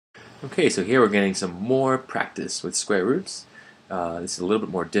Okay, so here we're getting some more practice with square roots. This is a little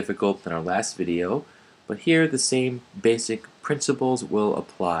bit more difficult than our last video, but here the same basic principles will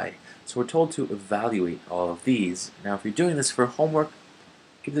apply. So we're told to evaluate all of these. Now if you're doing this for homework,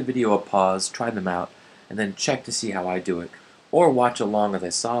 give the video a pause, try them out, and then check to see how I do it. Or watch along as I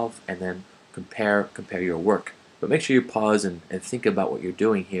solve and then compare your work. But make sure you pause and think about what you're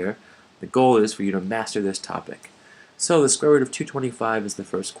doing here. The goal is for you to master this topic. So the square root of 225 is the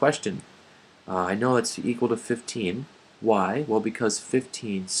first question. I know it's equal to 15. Why? Well, because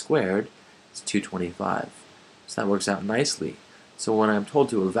 15 squared is 225. So that works out nicely. So when I'm told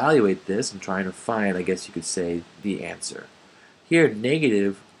to evaluate this, I'm trying to find, I guess you could say, the answer. Here,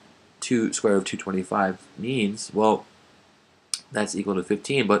 negative square root of 225 means, well, that's equal to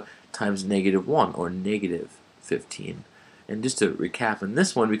 15, but times negative 1, or negative 15. And just to recap, in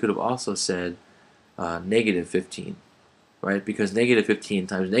this one, we could have also said negative 15. Right? Because negative 15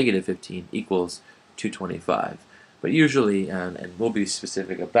 times negative 15 equals 225. But usually, and we'll be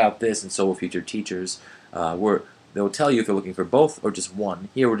specific about this, and so will future teachers, they'll tell you if you're looking for both or just one.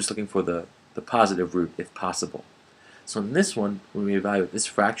 Here we're just looking for the positive root if possible. So in this one, when we evaluate this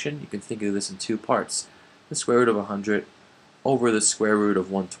fraction, you can think of this in two parts. The square root of 100 over the square root of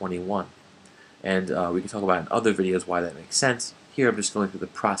 121. And we can talk about in other videos why that makes sense. Here I'm just going through the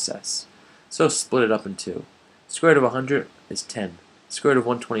process. So split it up in two. Square root of 100 is 10. Square root of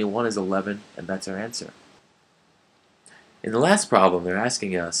 121 is 11, and that's our answer. In the last problem, they're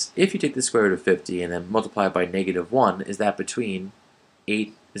asking us, if you take the square root of 50 and then multiply it by negative 1, is that between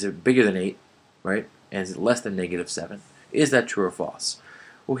 8, is it bigger than 8, right? And is it less than negative 7? Is that true or false?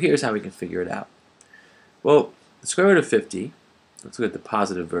 Well, here's how we can figure it out. Well, the square root of 50, let's look at the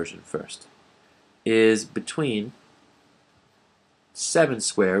positive version first, is between 7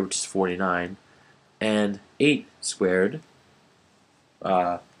 squared, which is 49, and 8 squared,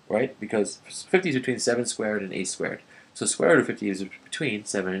 right? Because 50 is between 7 squared and 8 squared. So square root of 50 is between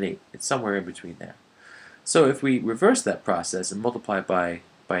 7 and 8. It's somewhere in between there. So if we reverse that process and multiply it by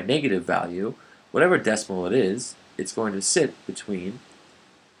a negative value, whatever decimal it is, it's going to sit between,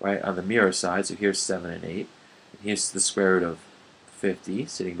 right, on the mirror side. So here's 7 and 8. And here's the square root of 50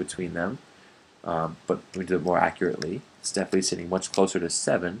 sitting between them. But we do it more accurately. It's definitely sitting much closer to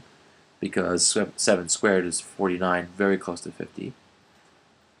 7. Because 7 squared is 49, very close to 50.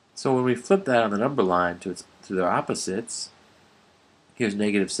 So when we flip that on the number line to their opposites, here's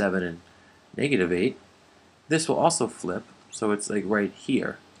negative 7 and negative 8, this will also flip, so it's like right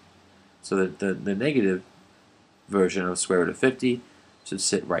here. So that the negative version of square root of 50 should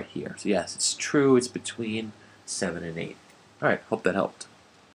sit right here. So yes, it's true, it's between 7 and 8. Alright, hope that helped.